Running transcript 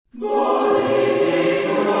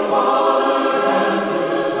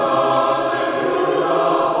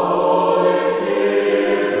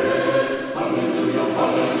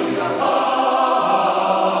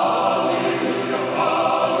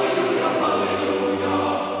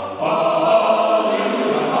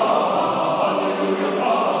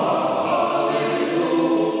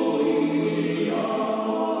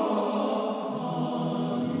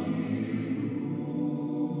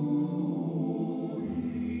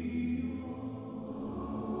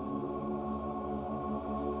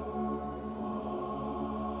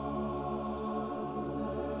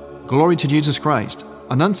Glory to Jesus Christ.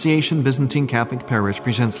 Annunciation Byzantine Catholic Parish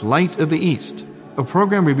presents Light of the East, a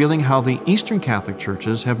program revealing how the Eastern Catholic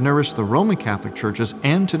churches have nourished the Roman Catholic churches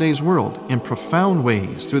and today's world in profound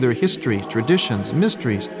ways through their histories, traditions,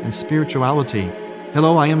 mysteries, and spirituality.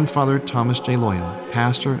 Hello, I am Father Thomas J. Loya,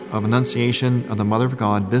 pastor of Annunciation of the Mother of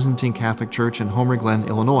God Byzantine Catholic Church in Homer Glen,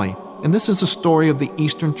 Illinois. And this is the story of the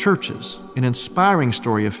Eastern churches, an inspiring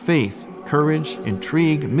story of faith, courage,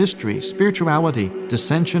 intrigue, mystery, spirituality,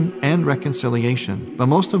 dissension, and reconciliation. But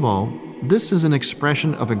most of all, this is an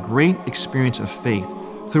expression of a great experience of faith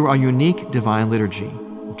through our unique divine liturgy.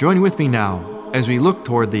 Join with me now as we look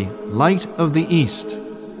toward the Light of the East.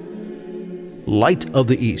 Light of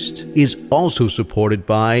the East is also supported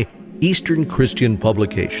by Eastern Christian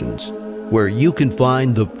Publications, where you can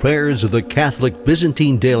find the prayers of the Catholic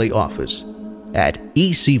Byzantine Daily Office at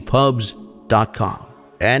ecpubs.com.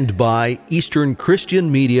 And by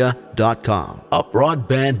EasternChristianMedia.com, a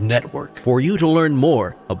broadband network for you to learn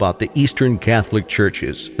more about the Eastern Catholic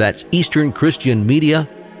Churches. That's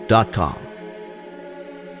EasternChristianMedia.com.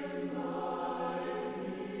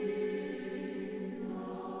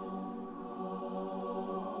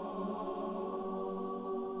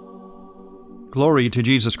 Glory to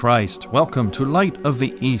Jesus Christ. Welcome to Light of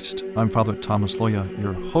the East. I'm Father Thomas Loya,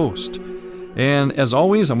 your host. And as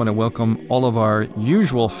always, I'm going to welcome all of our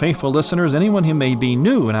usual faithful listeners, anyone who may be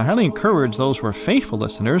new, and I highly encourage those who are faithful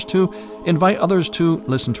listeners to invite others to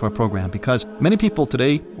listen to our program, because many people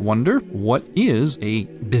today wonder, what is a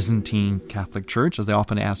Byzantine Catholic Church, as they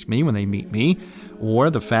often ask me when they meet me, or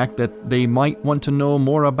the fact that they might want to know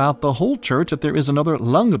more about the whole church, that there is another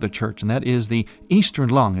lung of the church, and that is the Eastern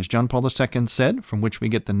lung, as John Paul II said, from which we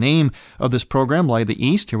get the name of this program, Light of the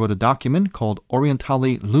East. He wrote a document called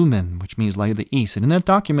Orientale Lumen, which means Light of the East. And in that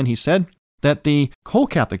document, he said that the whole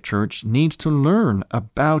Catholic Church needs to learn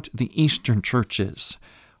about the Eastern churches.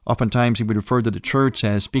 Oftentimes, he would refer to the church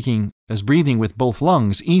as breathing with both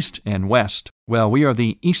lungs, east and west. Well, we are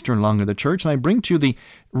the Eastern lung of the church, and I bring to you the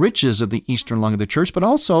riches of the Eastern lung of the church, but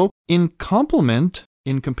also in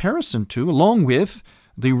comparison to, along with,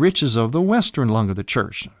 the riches of the Western lung of the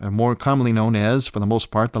church, more commonly known as, for the most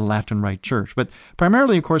part, the Latin Rite Church. But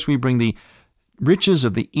primarily, of course, we bring the riches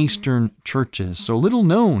of the Eastern churches, so little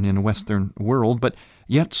known in the Western world, but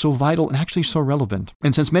yet so vital and actually so relevant.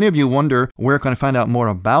 And since many of you wonder where can I find out more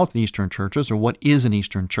about the Eastern churches, or what is an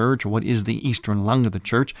Eastern church, or what is the Eastern lung of the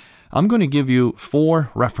church, I'm going to give you 4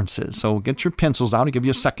 references. So get your pencils out. I'll give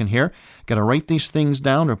you a second here. Got to write these things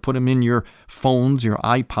down or put them in your phones, your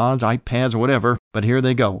iPods, iPads, or whatever. But here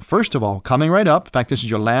they go. First of all, coming right up, in fact, this is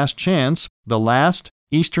your last chance, the last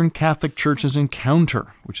Eastern Catholic Churches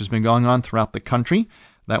Encounter, which has been going on throughout the country.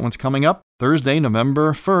 That one's coming up Thursday,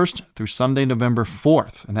 November 1st through Sunday, November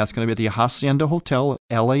 4th. And that's going to be at the Hacienda Hotel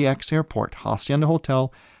at LAX Airport. Hacienda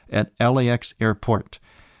Hotel at LAX Airport.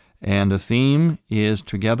 And the theme is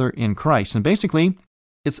Together in Christ. And basically,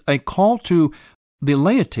 it's a call to the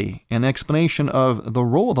laity, an explanation of the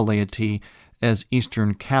role of the laity as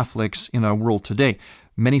Eastern Catholics in our world today.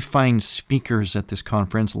 Many fine speakers at this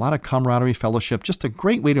conference, a lot of camaraderie, fellowship, just a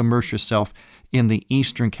great way to immerse yourself in the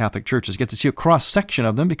Eastern Catholic churches. You get to see a cross-section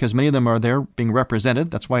of them because many of them are there being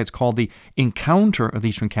represented. That's why it's called the Encounter of the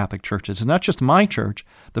Eastern Catholic Churches. It's not just my church,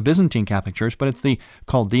 the Byzantine Catholic Church, but it's the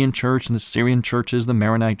Chaldean Church and the Syrian churches, the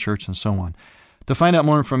Maronite Church, and so on. To find out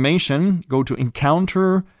more information, go to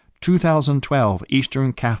Encounter 2012,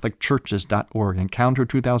 EasternCatholicChurches.org. Encounter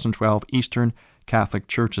 2012,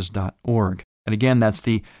 EasternCatholicChurches.org. And again, that's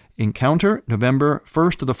the Encounter, November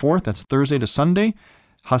 1st to the 4th. That's Thursday to Sunday,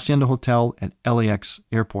 Hacienda Hotel at LAX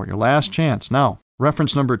Airport. Your last chance. Now,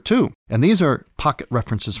 reference number 2. And these are pocket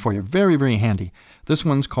references for you. Very, very handy. This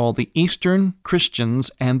one's called The Eastern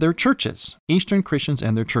Christians and Their Churches. Eastern Christians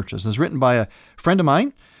and Their Churches. It's written by a friend of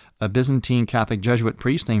mine, a Byzantine Catholic Jesuit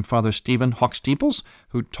priest named Father Stephen Hawke-Steeples,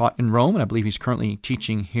 who taught in Rome, and I believe he's currently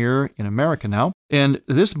teaching here in America now. And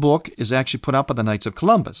this book is actually put out by the Knights of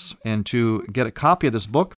Columbus. And to get a copy of this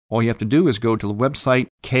book, all you have to do is go to the website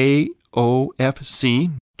KOFC.org.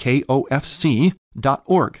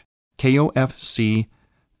 KOFC.org.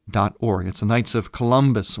 It's the Knights of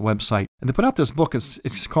Columbus website. And they put out this book.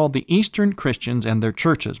 It's called The Eastern Christians and Their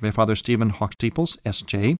Churches by Father Stephen Hawke-Steeples,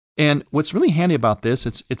 S.J. And what's really handy about this,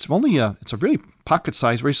 it's a really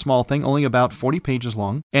pocket-sized, very small thing, only about 40 pages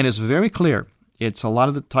long, and it's very clear. It's a lot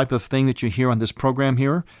of the type of thing that you hear on this program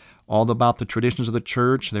here, all about the traditions of the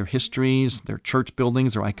church, their histories, their church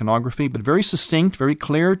buildings, their iconography, but very succinct, very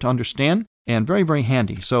clear to understand, and very, very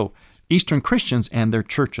handy. So, Eastern Christians and Their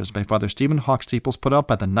Churches by Father Stephen Hawke-Steeples, put up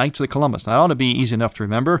by the Knights of Columbus. That ought to be easy enough to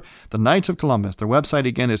remember. The Knights of Columbus. Their website,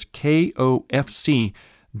 again, is KOFC.org.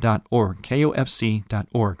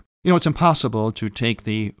 KOFC.org. It's impossible to take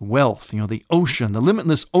the wealth, the ocean, the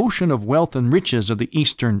limitless ocean of wealth and riches of the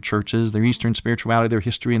Eastern churches, their Eastern spirituality, their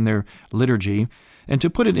history, and their liturgy, and to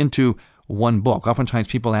put it into one book. Oftentimes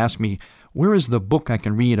people ask me, where is the book I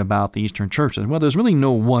can read about the Eastern churches? Well, there's really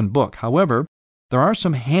no one book. However, there are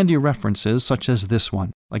some handy references, such as this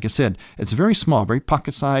one. Like I said, it's very small, very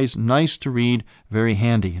pocket-sized, nice to read, very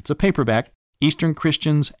handy. It's a paperback, Eastern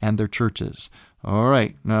Christians and Their Churches. All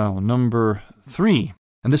right, now number 3.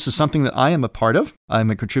 And this is something that I am a part of.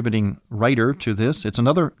 I'm a contributing writer to this. It's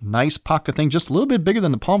another nice pocket thing, just a little bit bigger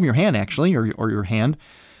than the palm of your hand, actually, or your hand.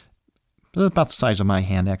 About the size of my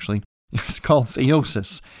hand, actually. It's called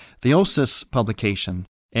Theosis. Theosis publication.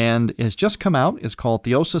 And it's just come out. It's called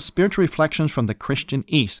Theosis, Spiritual Reflections from the Christian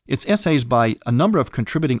East. It's essays by a number of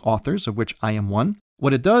contributing authors, of which I am one.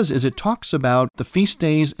 What it does is it talks about the feast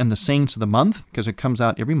days and the saints of the month, because it comes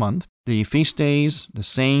out every month. The feast days, the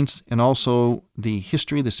saints, and also the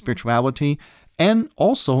history, the spirituality, and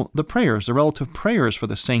also the prayers, the relative prayers for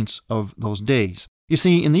the saints of those days. You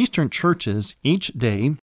see, in the Eastern churches, each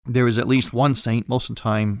day there is at least one saint. Most of the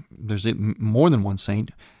time, there's more than one saint.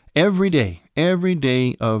 Every day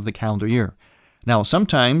of the calendar year. Now,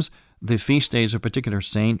 sometimes the feast days of a particular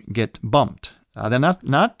saint get bumped. They're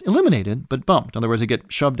not eliminated, but bumped. In other words, they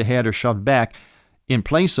get shoved ahead or shoved back in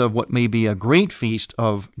place of what may be a great feast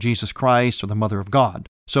of Jesus Christ or the Mother of God.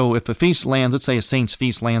 So if a feast lands, let's say a saint's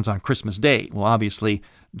feast lands on Christmas Day, well, obviously,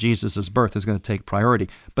 Jesus' birth is going to take priority.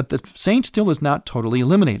 But the saint still is not totally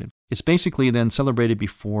eliminated. It's basically then celebrated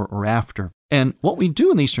before or after. And what we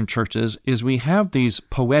do in the Eastern churches is we have these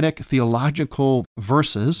poetic theological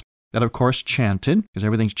verses that, of course, chanted, because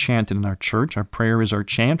everything's chanted in our church. Our prayer is our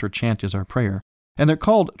chant, or chant is our prayer. And they're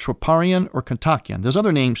called troparion or kontakion. There's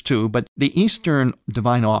other names too, but the Eastern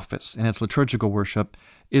Divine Office and its liturgical worship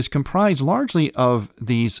is comprised largely of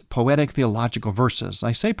these poetic theological verses.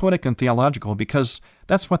 I say poetic and theological because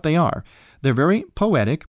that's what they are. They're very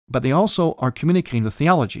poetic, but they also are communicating the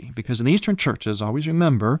theology, because in the Eastern churches, always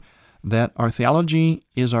remember that our theology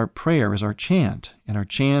is our prayer, is our chant, and our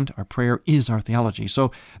chant, our prayer is our theology.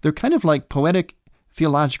 So they're kind of like poetic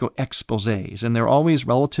theological exposés, and they're always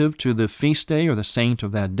relative to the feast day or the saint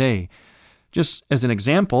of that day. Just as an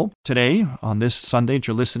example, today, on this Sunday that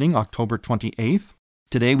you're listening, October 28th,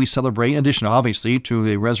 today we celebrate, in addition obviously to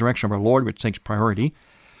the resurrection of our Lord, which takes priority,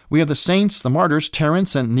 we have the saints, the martyrs,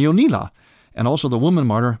 Terence and Neonila, and also the woman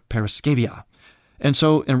martyr, Parascevia. And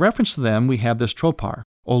so in reference to them, we have this tropar.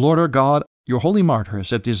 O Lord our God, your holy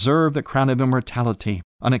martyrs have deserved the crown of immortality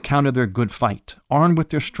on account of their good fight. Armed with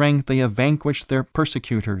their strength, they have vanquished their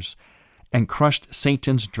persecutors and crushed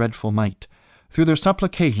Satan's dreadful might. Through their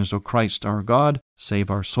supplications, O Christ our God,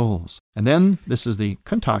 save our souls. And then, this is the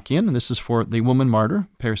kontakion, and this is for the woman martyr,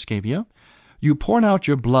 Parascevia. You poured out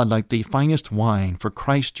your blood like the finest wine for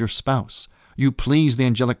Christ your spouse. You pleased the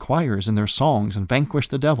angelic choirs in their songs and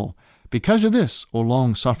vanquished the devil. Because of this, O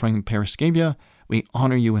long-suffering Parascevia, we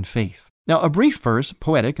honor you in faith. Now, a brief verse,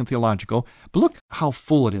 poetic and theological, but look how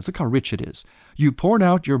full it is. Look how rich it is. You poured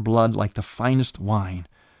out your blood like the finest wine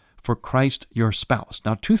for Christ your spouse.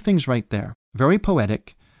 Now, two things right there. Very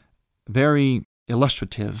poetic, very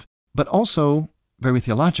illustrative, but also very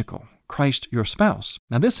theological. Christ your spouse.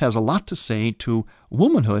 Now, this has a lot to say to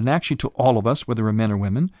womanhood, and actually to all of us, whether we're men or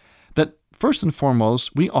women, that first and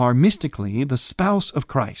foremost, we are mystically the spouse of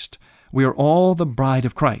Christ. We are all the bride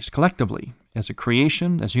of Christ, collectively, as a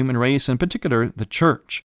creation, as a human race, in particular, the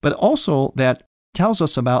church. But also that tells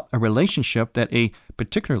us about a relationship that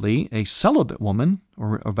particularly a celibate woman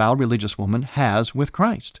or a vowed religious woman has with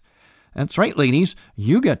Christ. That's right, ladies,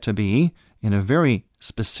 you get to be, in a very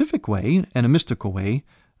specific way and a mystical way,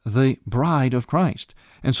 the bride of Christ.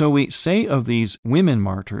 And so we say of these women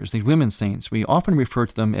martyrs, these women saints, we often refer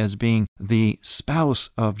to them as being the spouse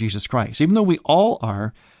of Jesus Christ. Even though we all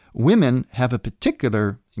are, women have a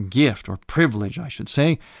particular gift or privilege, I should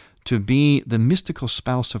say, to be the mystical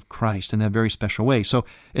spouse of Christ in that very special way. So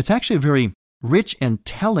it's actually a very rich and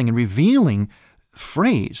telling and revealing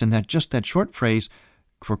phrase, and that short phrase,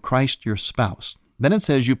 for Christ your spouse. Then it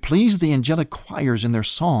says, you please the angelic choirs in their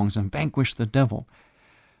songs and vanquish the devil.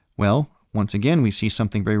 Well, once again, we see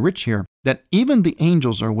something very rich here, that even the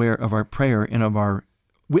angels are aware of our prayer and of our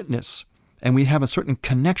witness, and we have a certain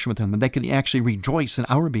connection with them, and they can actually rejoice in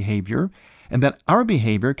our behavior, and that our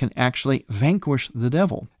behavior can actually vanquish the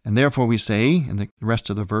devil. And therefore we say, in the rest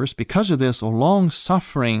of the verse, because of this, O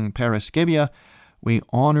long-suffering Parascevia, we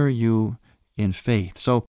honor you in faith.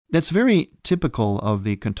 So that's very typical of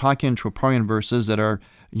the kontakion, troparion verses that are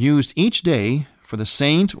used each day for the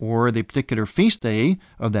saint or the particular feast day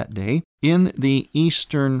of that day in the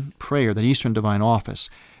Eastern prayer, the Eastern Divine Office.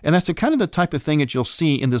 And that's the type of thing that you'll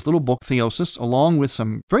see in this little book, Theosis, along with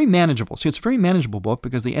some very manageable. See, it's a very manageable book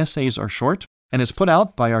because the essays are short, and it's put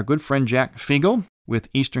out by our good friend Jack Fiegel with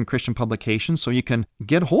Eastern Christian Publications. So you can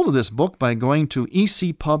get hold of this book by going to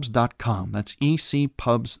ecpubs.com. That's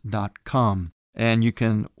ecpubs.com. And you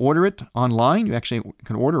can order it online. You actually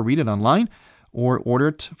can read it online, or order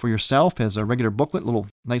it for yourself as a regular booklet,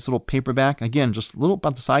 nice little paperback. Again, just a little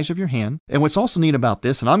about the size of your hand. And what's also neat about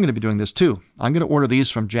this, and I'm going to be doing this too, I'm going to order these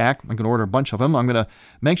from Jack. I'm going to order a bunch of them. I'm going to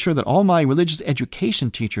make sure that all my religious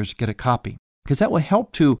education teachers get a copy, because that will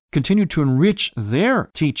help to continue to enrich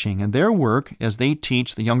their teaching and their work as they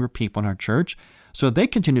teach the younger people in our church, so they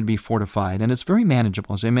continue to be fortified. And it's very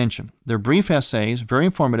manageable, as I mentioned. They're brief essays, very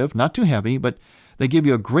informative, not too heavy, but they give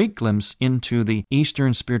you a great glimpse into the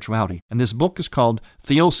Eastern spirituality. And this book is called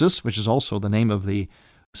Theosis, which is also the name of the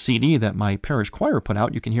CD that my parish choir put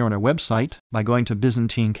out. You can hear on our website by going to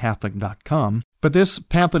ByzantineCatholic.com. But this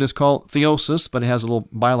pamphlet is called Theosis, but it has a little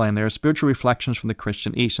byline there, Spiritual Reflections from the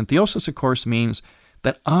Christian East. And Theosis, of course, means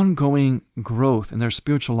that ongoing growth in their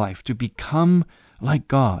spiritual life to become like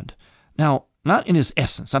God. Now, not in his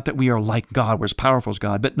essence, not that we are like God, we're as powerful as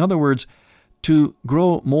God, but in other words, to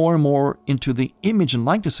grow more and more into the image and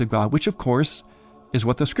likeness of God, which, of course, is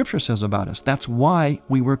what the Scripture says about us. That's why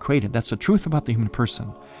we were created. That's the truth about the human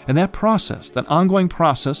person. And that process, that ongoing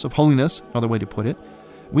process of holiness, another way to put it,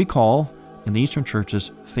 we call, in the Eastern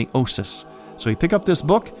churches, theosis. So you pick up this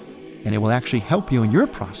book, and it will actually help you in your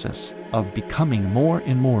process of becoming more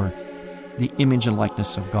and more the image and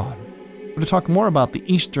likeness of God. We're going to talk more about the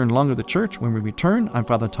Eastern lung of the church when we return. I'm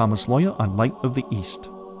Father Thomas Loya on Light of the East.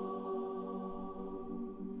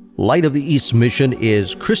 Light of the East's mission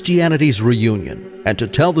is Christianity's reunion, and to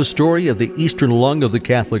tell the story of the Eastern lung of the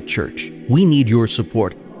Catholic Church, we need your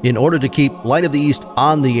support in order to keep Light of the East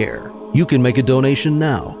on the air. You can make a donation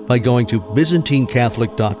now by going to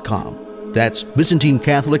ByzantineCatholic.com. That's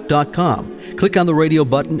ByzantineCatholic.com. Click on the radio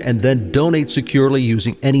button and then donate securely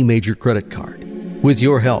using any major credit card. With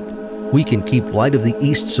your help, we can keep Light of the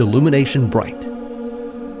East's illumination bright.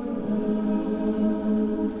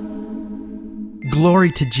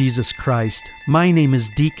 Glory to Jesus Christ. My name is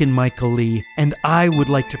Deacon Michael Lee, and I would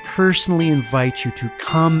like to personally invite you to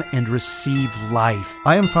come and receive life.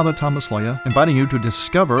 I am Father Thomas Loya, inviting you to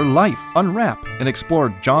discover life, unwrap, and explore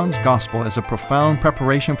John's Gospel as a profound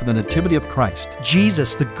preparation for the Nativity of Christ.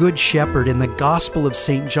 Jesus, the Good Shepherd, in the Gospel of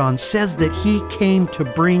St. John says that he came to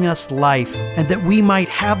bring us life, and that we might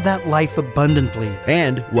have that life abundantly.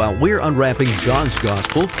 And while we're unwrapping John's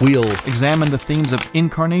Gospel, we'll examine the themes of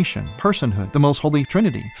incarnation, personhood, the most Holy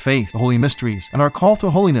Trinity, faith, the holy mysteries, and our call to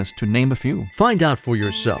holiness, to name a few. Find out for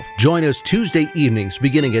yourself. Join us Tuesday evenings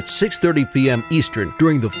beginning at 6:30 p.m. Eastern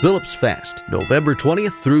during the Phillips Fast, November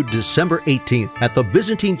 20th through December 18th at the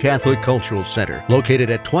Byzantine Catholic Cultural Center, located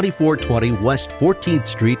at 2420 West 14th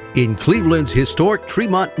Street in Cleveland's historic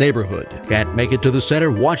Tremont neighborhood. Can't make it to the center?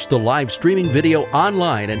 Watch the live streaming video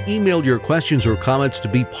online and email your questions or comments to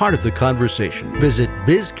be part of the conversation. Visit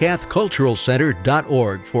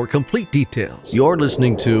bizcathculturalcenter.org for complete details. You're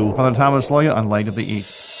listening to Father Thomas Loya on Light of the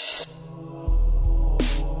East.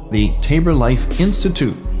 The Tabor Life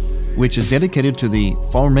Institute, which is dedicated to the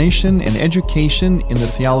formation and education in the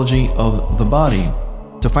theology of the body.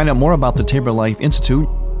 To find out more about the Tabor Life Institute,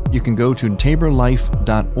 you can go to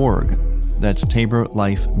taborlife.org. That's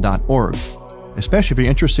taborlife.org. Especially if you're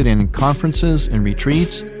interested in conferences and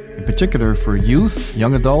retreats, in particular for youth,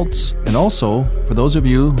 young adults, and also for those of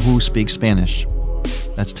you who speak Spanish.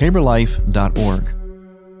 That's taborlife.org.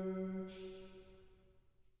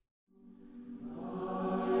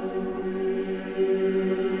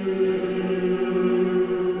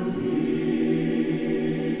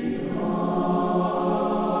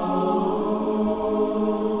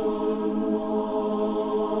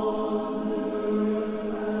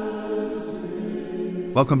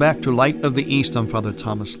 Welcome back to Light of the East. I'm Father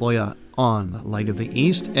Thomas Loya on Light of the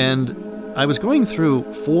East, and I was going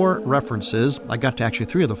through 4 references. I got to actually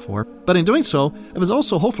 3 of the 4, but in doing so, I was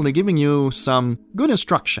also hopefully giving you some good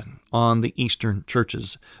instruction on the Eastern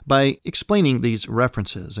churches by explaining these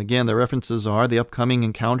references. Again, the references are the upcoming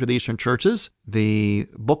Encounter of the Eastern Churches, the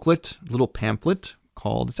booklet, little pamphlet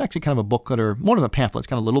called, it's actually kind of a booklet or more than a pamphlet, it's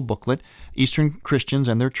kind of a little booklet, Eastern Christians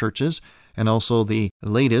and Their Churches, and also the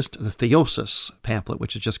latest, the Theosis pamphlet,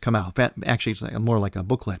 which has just come out. Actually, it's more like a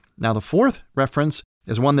booklet. Now, the 4th reference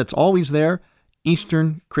is one that's always there,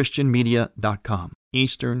 EasternChristianMedia.com.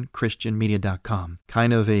 EasternChristianMedia.com.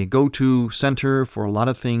 Kind of a go-to center for a lot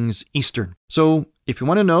of things Eastern. So if you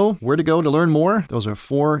want to know where to go to learn more, those are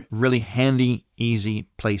 4 really handy, easy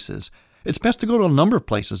places. It's best to go to a number of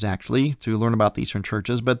places, actually, to learn about the Eastern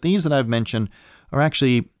churches, but these that I've mentioned are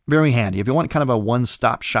actually very handy. If you want kind of a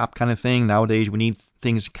one-stop shop kind of thing, nowadays we need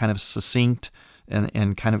things kind of succinct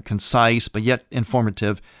and kind of concise, but yet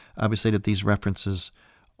informative. I would say that these references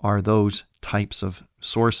are those types of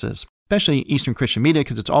sources, especially Eastern Christian Media,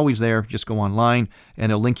 because it's always there. Just go online,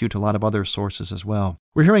 and it'll link you to a lot of other sources as well.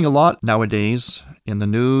 We're hearing a lot nowadays in the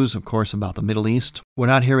news, of course, about the Middle East. We're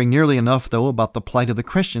not hearing nearly enough, though, about the plight of the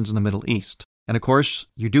Christians in the Middle East. And, of course,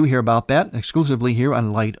 you do hear about that exclusively here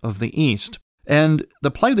on Light of the East. And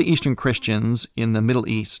the plight of the Eastern Christians in the Middle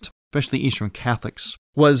East, especially Eastern Catholics,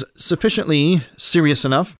 was sufficiently serious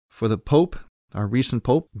enough for the Pope, our recent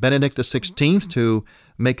Pope, Benedict XVI, to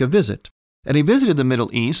make a visit. And he visited the Middle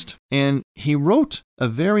East, and he wrote a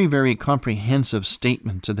very, very comprehensive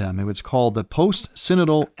statement to them. It was called the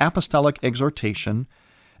Post-Synodal Apostolic Exhortation,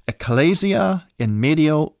 Ecclesia in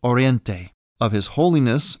Medio Oriente, of His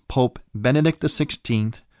Holiness Pope Benedict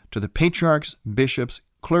XVI to the patriarchs, bishops,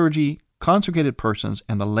 clergy, consecrated persons,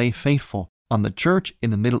 and the lay faithful on the church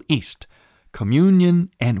in the Middle East. Communion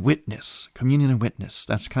and witness. Communion and witness.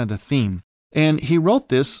 That's kind of the theme. And he wrote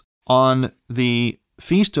this on the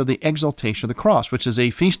Feast of the Exaltation of the Cross, which is a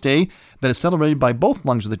feast day that is celebrated by both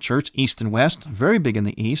lungs of the church, East and West, very big in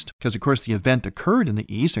the East, because, of course, the event occurred in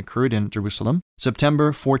the East, occurred in Jerusalem,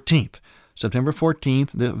 September 14th. September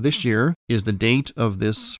 14th of this year is the date of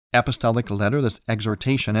this apostolic letter, this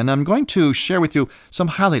exhortation, and I'm going to share with you some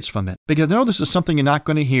highlights from it, because I know this is something you're not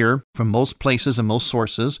going to hear from most places and most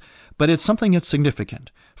sources, but it's something that's significant.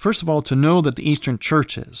 First of all, to know that the Eastern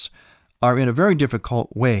churches are in a very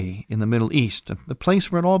difficult way in the Middle East, the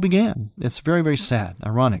place where it all began. It's very, very sad,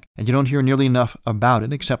 ironic, and you don't hear nearly enough about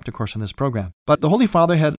it, except, of course, in this program. But the Holy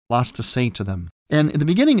Father had lots to say to them. And in the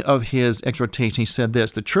beginning of his exhortation, he said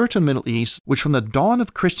this: the Church in the Middle East, which from the dawn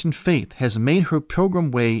of Christian faith has made her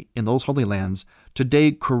pilgrim way in those holy lands,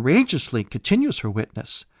 today courageously continues her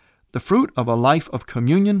witness, the fruit of a life of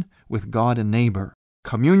communion with God and neighbor.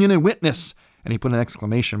 Communion and witness. And he put an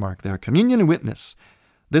exclamation mark there. Communion and witness.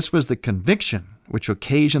 This was the conviction which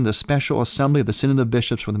occasioned the special assembly of the Synod of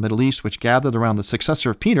Bishops from the Middle East, which gathered around the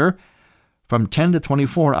successor of Peter from 10 to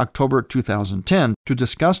 24 October 2010 to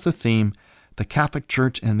discuss the theme, the Catholic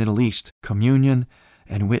Church and Middle East, communion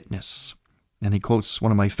and witness. And he quotes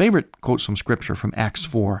one of my favorite quotes from Scripture from Acts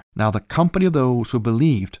 4. Now the company of those who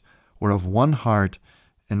believed were of one heart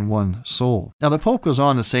and one soul. Now the Pope goes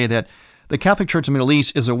on to say that the Catholic Church in the Middle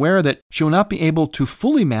East is aware that she will not be able to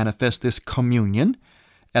fully manifest this communion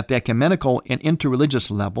at the ecumenical and interreligious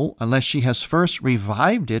level unless she has first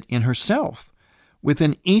revived it in herself,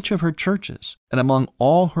 within each of her churches, and among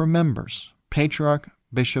all her members, patriarch,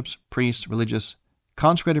 bishops, priests, religious,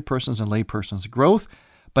 consecrated persons, and lay persons. Growth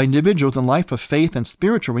by individuals in life of faith and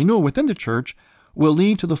spiritual renewal within the church will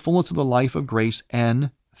lead to the fullness of the life of grace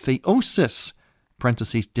and theosis,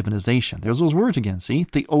 parentheses, divinization. There's those words again, see?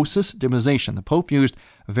 Theosis, divinization. The Pope used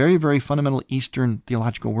very, very fundamental Eastern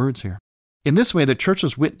theological words here. In this way, the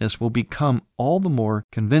Church's witness will become all the more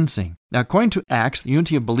convincing. Now, according to Acts, the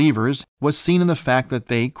unity of believers was seen in the fact that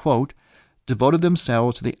they, quote, devoted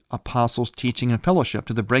themselves to the apostles' teaching and fellowship,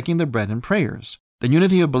 to the breaking of the bread and prayers. The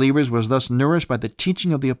unity of believers was thus nourished by the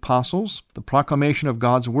teaching of the apostles, the proclamation of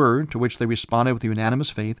God's word, to which they responded with unanimous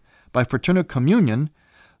faith, by fraternal communion,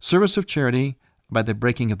 service of charity, by the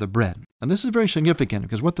breaking of the bread. And this is very significant,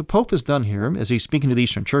 because what the Pope has done here, as he's speaking to the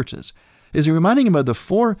Eastern churches, is he reminding him of the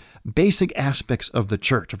 4 basic aspects of the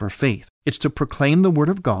church, of our faith. It's to proclaim the word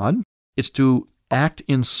of God. It's to act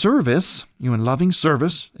in service, in loving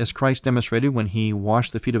service, as Christ demonstrated when he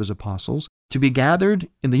washed the feet of his apostles. To be gathered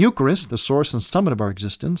in the Eucharist, the source and summit of our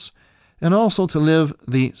existence. And also to live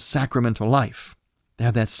the sacramental life. They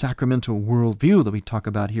have that sacramental worldview that we talk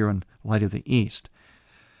about here in Light of the East.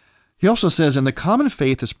 He also says, and the common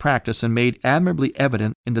faith is practiced and made admirably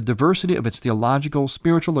evident in the diversity of its theological,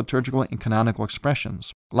 spiritual, liturgical, and canonical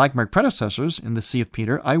expressions. Like my predecessors in the See of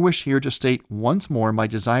Peter, I wish here to state once more my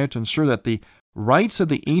desire to ensure that the rites of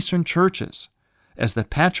the Eastern churches, as the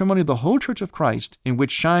patrimony of the whole Church of Christ, in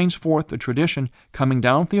which shines forth the tradition coming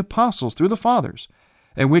down from the apostles through the fathers,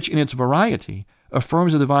 and which in its variety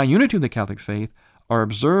affirms the divine unity of the Catholic faith, are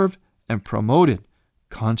observed and promoted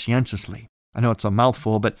conscientiously. I know it's a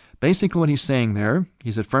mouthful, but basically what he's saying there,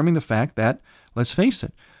 he's affirming the fact that, let's face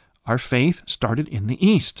it, our faith started in the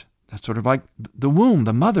East. That's sort of like the womb,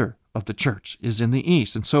 the mother of the church is in the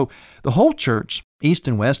East. And so the whole church, East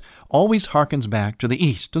and West, always harkens back to the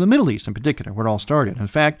East, to the Middle East in particular, where it all started. In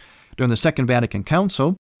fact, during the Second Vatican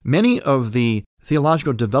Council, many of the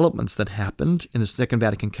theological developments that happened in the Second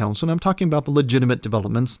Vatican Council, and I'm talking about the legitimate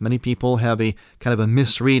developments. Many people have a kind of a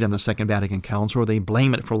misread on the Second Vatican Council, or they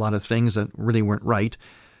blame it for a lot of things that really weren't right.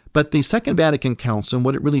 But the Second Vatican Council,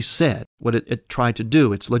 what it really said, what it tried to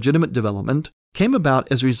do, its legitimate development, came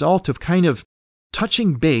about as a result of kind of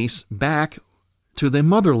touching base back to the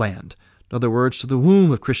motherland. In other words, to the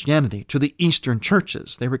womb of Christianity, to the Eastern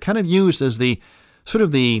churches. They were kind of used as the sort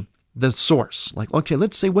of the source. Like, okay,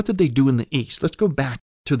 let's say, what did they do in the East? Let's go back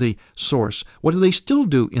to the source. What do they still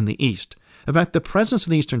do in the East? In fact, the presence of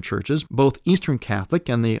the Eastern churches, both Eastern Catholic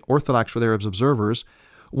and the Orthodox with Arabs observers,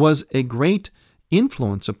 was a great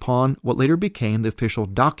influence upon what later became the official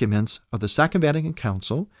documents of the Second Vatican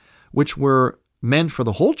Council, which were meant for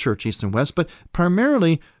the whole church, East and West, but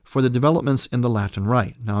primarily for the developments in the Latin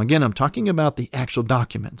Rite. Now, again, I'm talking about the actual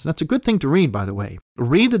documents. That's a good thing to read, by the way.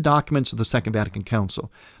 Read the documents of the Second Vatican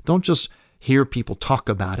Council. Don't just hear people talk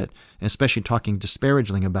about it, and especially talking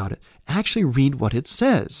disparagingly about it. Actually read what it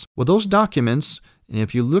says. Well, those documents, and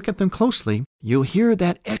if you look at them closely, you'll hear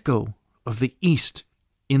that echo of the East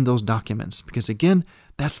in those documents, because again,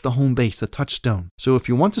 that's the home base, the touchstone. So if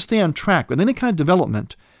you want to stay on track with any kind of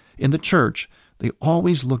development in the church, they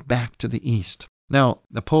always look back to the East. Now,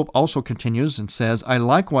 the Pope also continues and says, I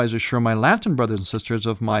likewise assure my Latin brothers and sisters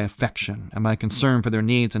of my affection and my concern for their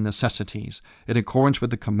needs and necessities, in accordance with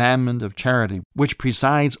the commandment of charity, which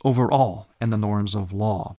presides over all and the norms of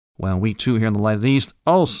law. Well, we too here in the Light of the East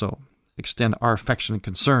also extend our affection and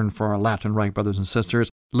concern for our Latin Rite brothers and sisters,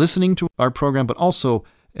 listening to our program, but also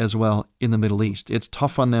as well in the Middle East. It's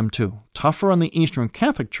tough on them too. Tougher on the Eastern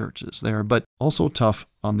Catholic churches there, but also tough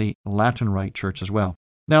on the Latin Rite Church as well.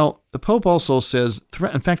 Now, the Pope also says,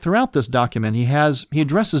 in fact, throughout this document, he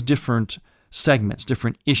addresses different segments,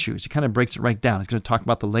 different issues. He kind of breaks it right down. He's going to talk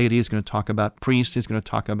about the laity, he's going to talk about priests, he's going to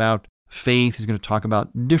talk about faith, he's going to talk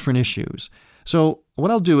about different issues. So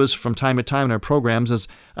what I'll do is, from time to time in our programs, is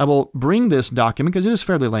I will bring this document, because it is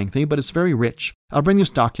fairly lengthy, but it's very rich. I'll bring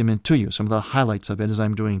this document to you, some of the highlights of it, as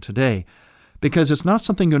I'm doing today, because it's not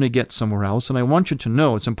something you're going to get somewhere else, and I want you to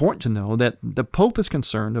know, it's important to know, that the Pope is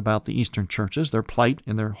concerned about the Eastern churches, their plight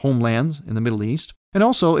in their homelands in the Middle East, and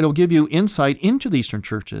also it'll give you insight into the Eastern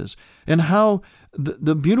churches and how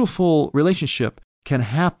the beautiful relationship can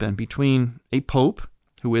happen between a Pope,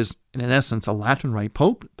 who is, in essence, a Latin Rite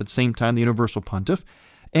Pope, but at the same time the Universal Pontiff,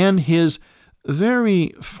 and his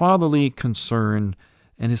very fatherly concern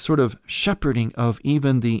and his sort of shepherding of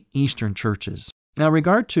even the Eastern churches. Now, in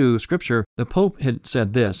regard to Scripture, the Pope had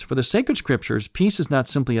said this, for the sacred Scriptures, peace is not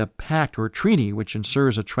simply a pact or a treaty which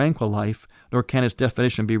ensures a tranquil life, nor can its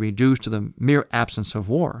definition be reduced to the mere absence of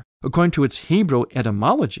war. According to its Hebrew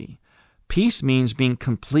etymology, peace means being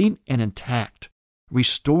complete and intact,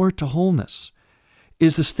 restored to wholeness. It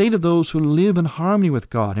is the state of those who live in harmony with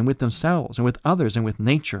God and with themselves and with others and with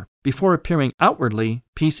nature. Before appearing outwardly,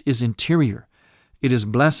 peace is interior. It is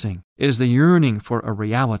blessing. It is the yearning for a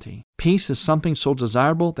reality. Peace is something so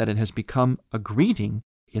desirable that it has become a greeting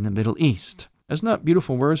in the Middle East. That's not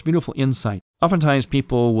beautiful words, beautiful insight. Oftentimes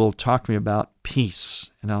people will talk to me about peace,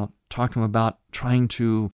 and I'll talk to them about trying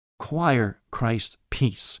to acquire Christ's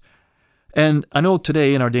peace. And I know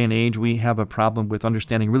today, in our day and age, we have a problem with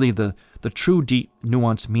understanding really the true, deep,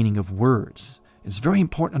 nuanced meaning of words. It's very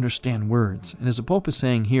important to understand words. And as the Pope is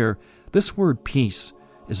saying here, this word peace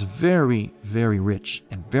is very, very rich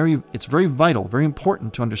and it's very vital, very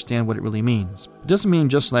important to understand what it really means. It doesn't mean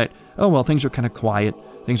just that, oh, well, things are kind of quiet,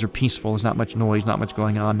 things are peaceful, there's not much noise, not much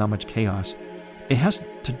going on, not much chaos. It has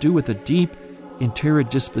to do with a deep interior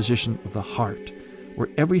disposition of the heart, where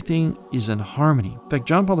everything is in harmony. In fact,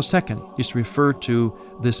 John Paul II used to refer to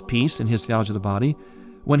this peace in his Theology of the Body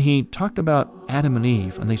when he talked about Adam and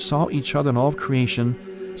Eve, and they saw each other in all of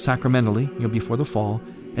creation sacramentally, before the fall,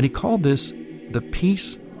 and he called this the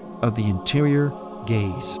peace of the interior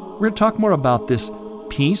gaze. We're going to talk more about this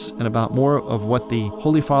peace and about more of what the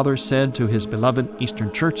Holy Father said to his beloved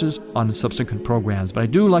Eastern churches on subsequent programs. But I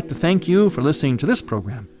do like to thank you for listening to this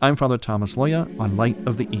program. I'm Father Thomas Loya on Light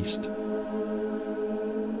of the East.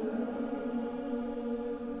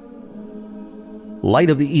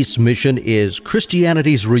 Light of the East's mission is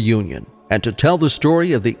Christianity's reunion. And to tell the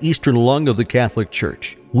story of the Eastern lung of the Catholic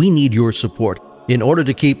Church, we need your support. In order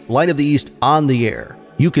to keep Light of the East on the air,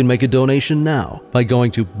 you can make a donation now by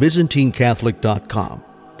going to ByzantineCatholic.com.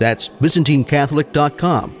 That's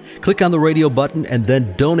ByzantineCatholic.com. Click on the radio button and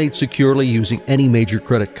then donate securely using any major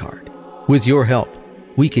credit card. With your help,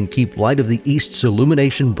 we can keep Light of the East's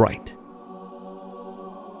illumination bright.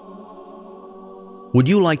 Would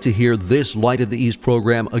you like to hear this Light of the East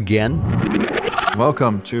program again?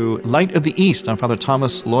 Welcome to Light of the East. I'm Father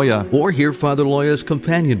Thomas Loya. Or hear Father Loya's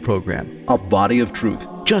companion program, A Body of Truth.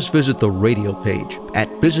 Just visit the radio page at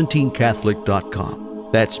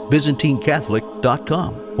ByzantineCatholic.com. That's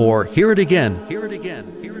ByzantineCatholic.com. Or hear it again,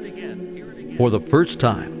 for the first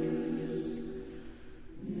time.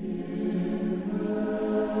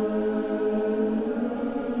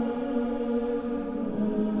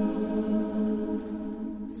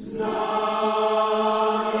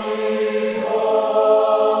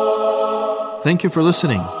 Thank you for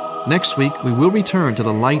listening. Next week, we will return to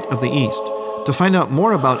the Light of the East. To find out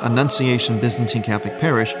more about Annunciation Byzantine Catholic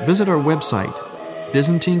Parish, visit our website,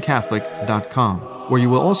 ByzantineCatholic.com, where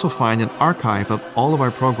you will also find an archive of all of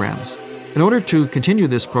our programs. In order to continue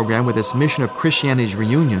this program with its mission of Christianity's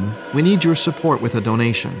reunion, we need your support with a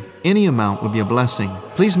donation. Any amount would be a blessing.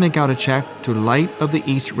 Please make out a check to Light of the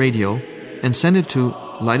East Radio and send it to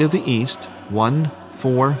Light of the East,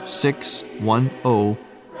 14610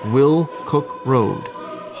 Will Cook Road,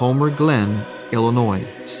 Homer Glen, Illinois,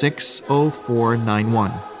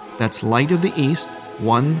 60491. That's Light of the East,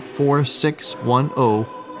 14610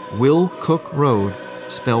 Will Cook Road,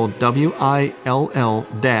 spelled WILL-COOK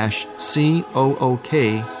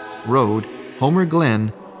Road, Homer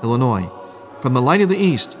Glen, Illinois. From the Light of the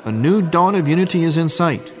East, a new dawn of unity is in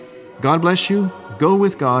sight. God bless you, go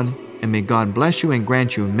with God, and may God bless you and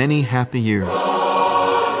grant you many happy years.